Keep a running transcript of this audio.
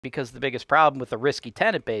because the biggest problem with a risky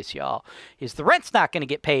tenant base, y'all, is the rent's not going to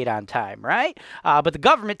get paid on time, right? But the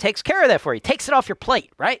government takes care of that for you, takes it off your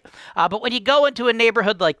plate, right? But when you go into a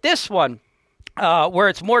neighborhood like this one, where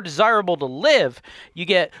it's more desirable to live, you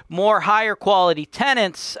get more higher quality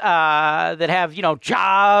tenants that have,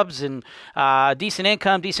 jobs and decent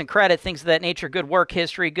income, decent credit, things of that nature, good work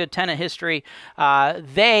history, good tenant history.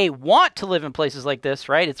 They want to live in places like this,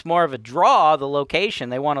 right? It's more of a draw, the location.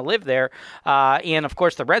 They want to live there. And, of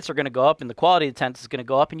course, the rents are going to go up and the quality of the tenants is going to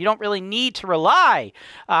go up. And you don't really need to rely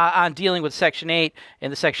on dealing with Section 8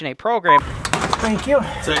 and the Section 8 program. Thank you.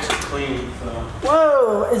 It's actually clean, so.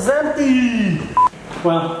 Whoa, it's empty!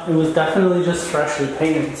 Well, it was definitely just freshly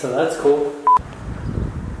painted, so that's cool.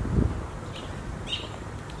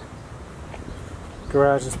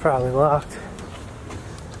 Garage is probably locked.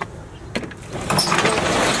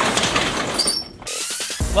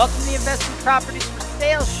 Welcome to the Investment Properties for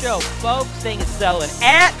Sale Show, folks. Thing is selling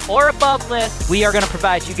at or above list. We are going to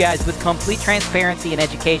provide you guys with complete transparency and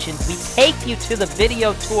education. We take you to the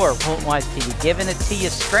video tour. HoltonWiseTV, giving it to you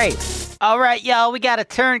straight. All right, y'all, we got a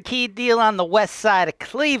turnkey deal on the west side of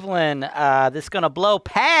Cleveland. This is going to blow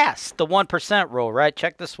past the 1% rule, right?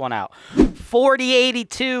 Check this one out.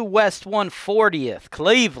 4082 West 140th,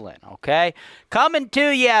 Cleveland, okay? Coming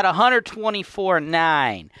to you at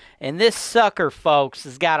 $124,900. And this sucker, folks,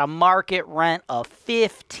 has got a market rent of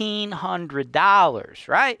 $1,500,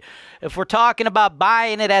 right? If we're talking about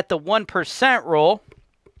buying it at the 1% rule,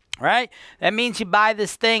 right? That means you buy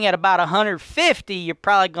this thing at about $150, you're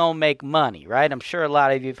probably going to make money, right? I'm sure a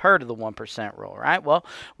lot of you have heard of the 1% rule, right? Well,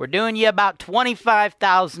 we're doing you about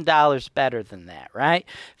 $25,000 better than that, right?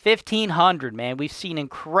 $1,500, man. We've seen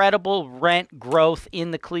incredible rent growth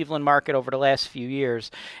in the Cleveland market over the last few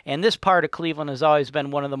years, and this part of Cleveland has always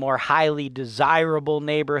been one of the more highly desirable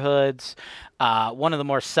neighborhoods, one of the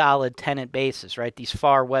more solid tenant bases, right? These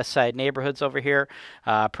far west side neighborhoods over here,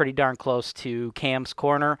 pretty darn close to Cam's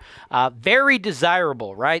Corner. Very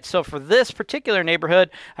desirable, right? So for this particular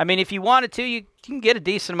neighborhood, I mean, if you wanted to, you can get a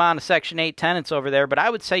decent amount of Section 8 tenants over there, but I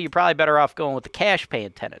would say you're probably better off going with the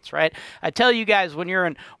cash-paying tenants, right? I tell you guys, when you're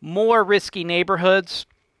in more risky neighborhoods,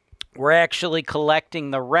 we're actually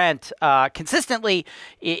collecting the rent consistently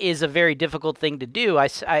is a very difficult thing to do.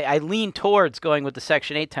 I lean towards going with the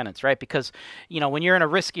Section 8 tenants, right? Because, when you're in a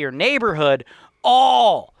riskier neighborhood,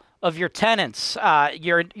 all of your tenants,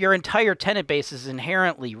 your entire tenant base is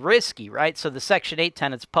inherently risky, right? So the Section 8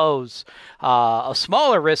 tenants pose a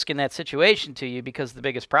smaller risk in that situation to you, because the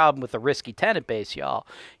biggest problem with a risky tenant base, y'all,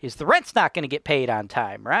 is the rent's not going to get paid on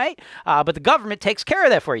time, right? But the government takes care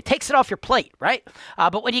of that for you, takes it off your plate, right?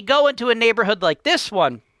 But when you go into a neighborhood like this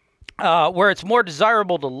one, where it's more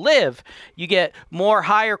desirable to live, you get more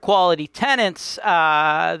higher quality tenants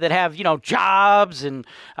that have, jobs and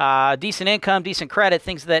decent income, decent credit,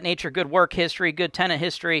 things of that nature, good work history, good tenant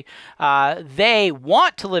history. They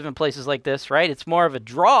want to live in places like this, right? It's more of a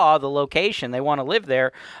draw, the location. They want to live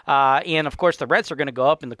there. And, of course, the rents are going to go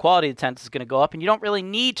up and the quality of the tenants is going to go up. And you don't really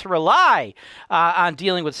need to rely on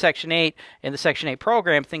dealing with Section 8 and the Section 8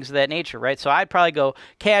 program, things of that nature, right? So I'd probably go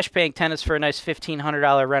cash-paying tenants for a nice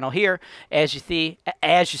 $1,500 rental here. As you see,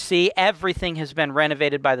 everything has been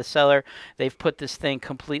renovated by the seller. They've put this thing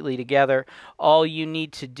completely together. All you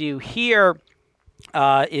need to do here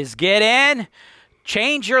is get in,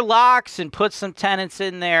 change your locks, and put some tenants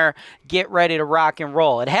in there. Get ready to rock and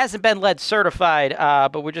roll. It hasn't been lead certified,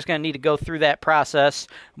 but we're just going to need to go through that process.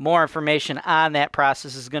 More information on that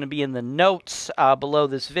process is going to be in the notes below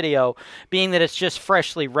this video. Being that it's just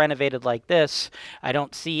freshly renovated like this, I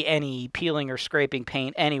don't see any peeling or scraping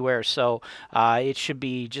paint anywhere, so it should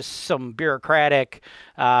be just some bureaucratic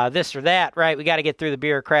this or that, right? We got to get through the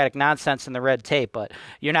bureaucratic nonsense and the red tape, but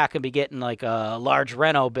you're not going to be getting like a large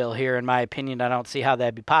reno bill here, in my opinion. I don't see how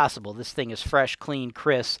that'd be possible. This thing is fresh, clean,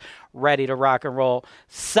 crisp, ready to rock and roll.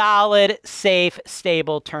 Solid, safe,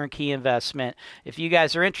 stable, turnkey investment. If you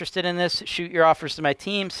guys are interested in this, shoot your offers to my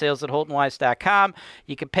team, sales@HoltonWise.com.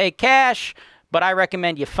 You can pay cash, but I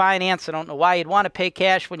recommend you finance. I don't know why you'd want to pay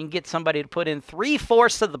cash when you can get somebody to put in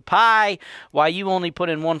 3/4 of the pie, while you only put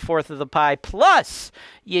in 1/4 of the pie. Plus,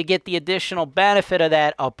 you get the additional benefit of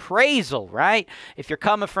that appraisal, right? If you're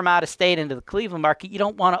coming from out of state into the Cleveland market, you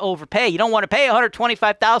don't want to overpay. You don't want to pay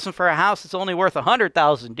 $125,000 for a house that's only worth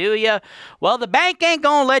 $100,000, do you? Well, the bank ain't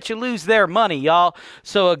going to let you lose their money, y'all.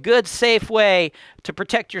 So a good, safe way to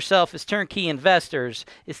protect yourself as turnkey investors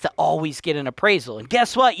is to always get an appraisal. And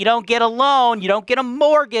guess what? You don't get a loan, you don't get a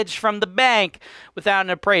mortgage from the bank without an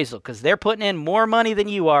appraisal, because they're putting in more money than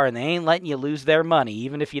you are, and they ain't letting you lose their money.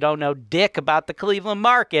 Even if you don't know dick about the Cleveland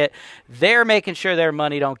market, they're making sure their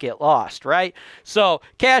money don't get lost, right? So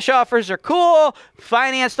cash offers are cool.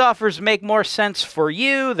 Financed offers make more sense for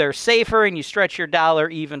you. They're safer, and you stretch your dollar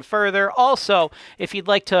even further. Also, if you'd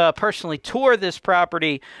like to personally tour this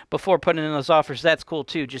property before putting in those offers, that's cool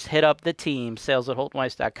too. Just hit up the team,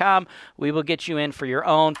 sales@HoltonWise.com. We will get you in for your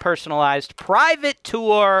own personalized private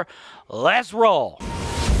tour. Let's roll.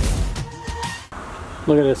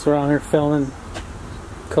 Look at this, we're out here filming.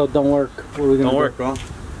 Code don't work. What are we gonna do? Don't work, bro.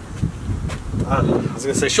 I was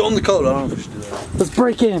gonna say, show them the code. I don't know if we should do that. Let's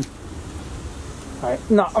break in. Alright,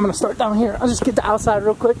 no, I'm gonna start down here. I'll just get the outside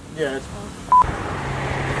real quick. Yeah, it's fine.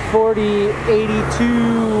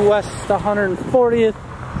 4082 West 140th.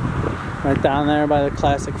 Right down there by the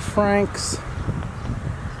Classic Franks.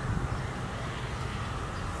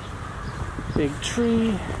 Big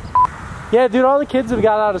tree. Yeah, dude, all the kids have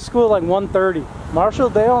got out of school at like 1:30. Marshall,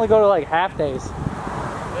 they only go to like half days.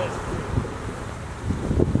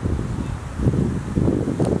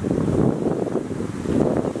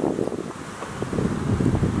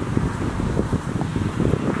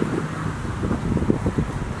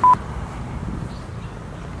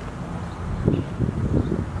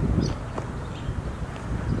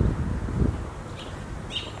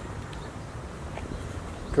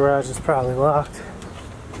 Garage is probably locked.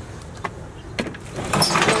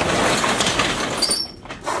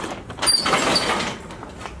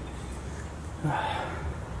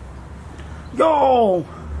 Yo!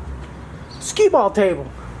 Skee ball table.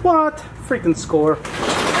 What? Freaking score.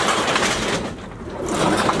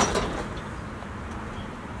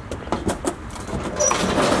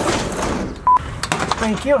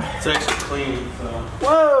 Thank you. It's actually clean, so.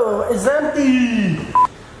 Whoa, it's empty!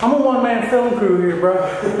 I'm a one-man film crew here, bro.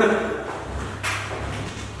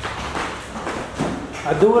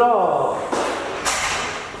 I do it all.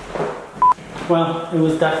 Well, it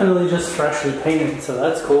was definitely just freshly painted, so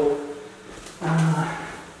that's cool.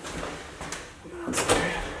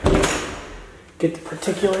 Get the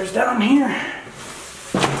particulars down here.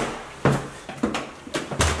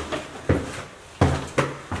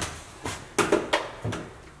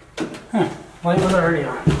 Huh, light was already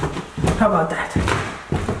on. How about that?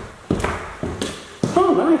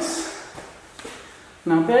 Oh, nice.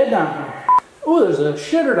 Not bad down here. Oh, there's a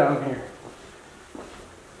shitter down here.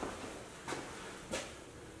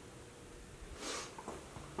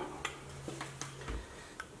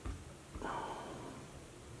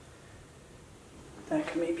 That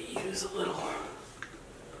could maybe use a little.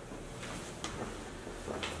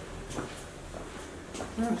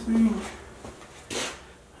 Nothing.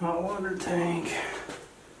 Hot water tank.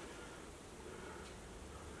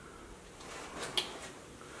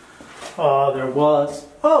 Oh, there was.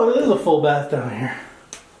 Oh, there's a full bath down here.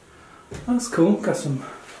 That's cool. Got some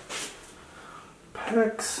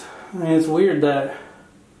pecs. I mean, it's weird that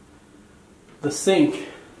the sink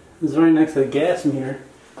is right next to the gas meter.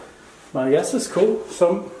 But I guess it's cool.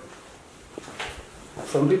 Some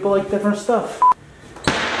people like different stuff.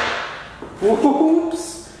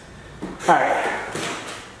 Whoops. Alright.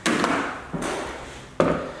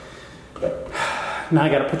 Now I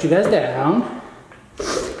gotta put you guys down.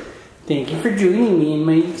 Thank you for joining me in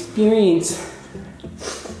my experience.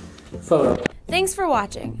 Photo. Thanks for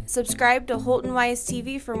watching. Subscribe to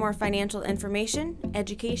HoltonWiseTV for more financial information,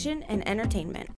 education, and entertainment.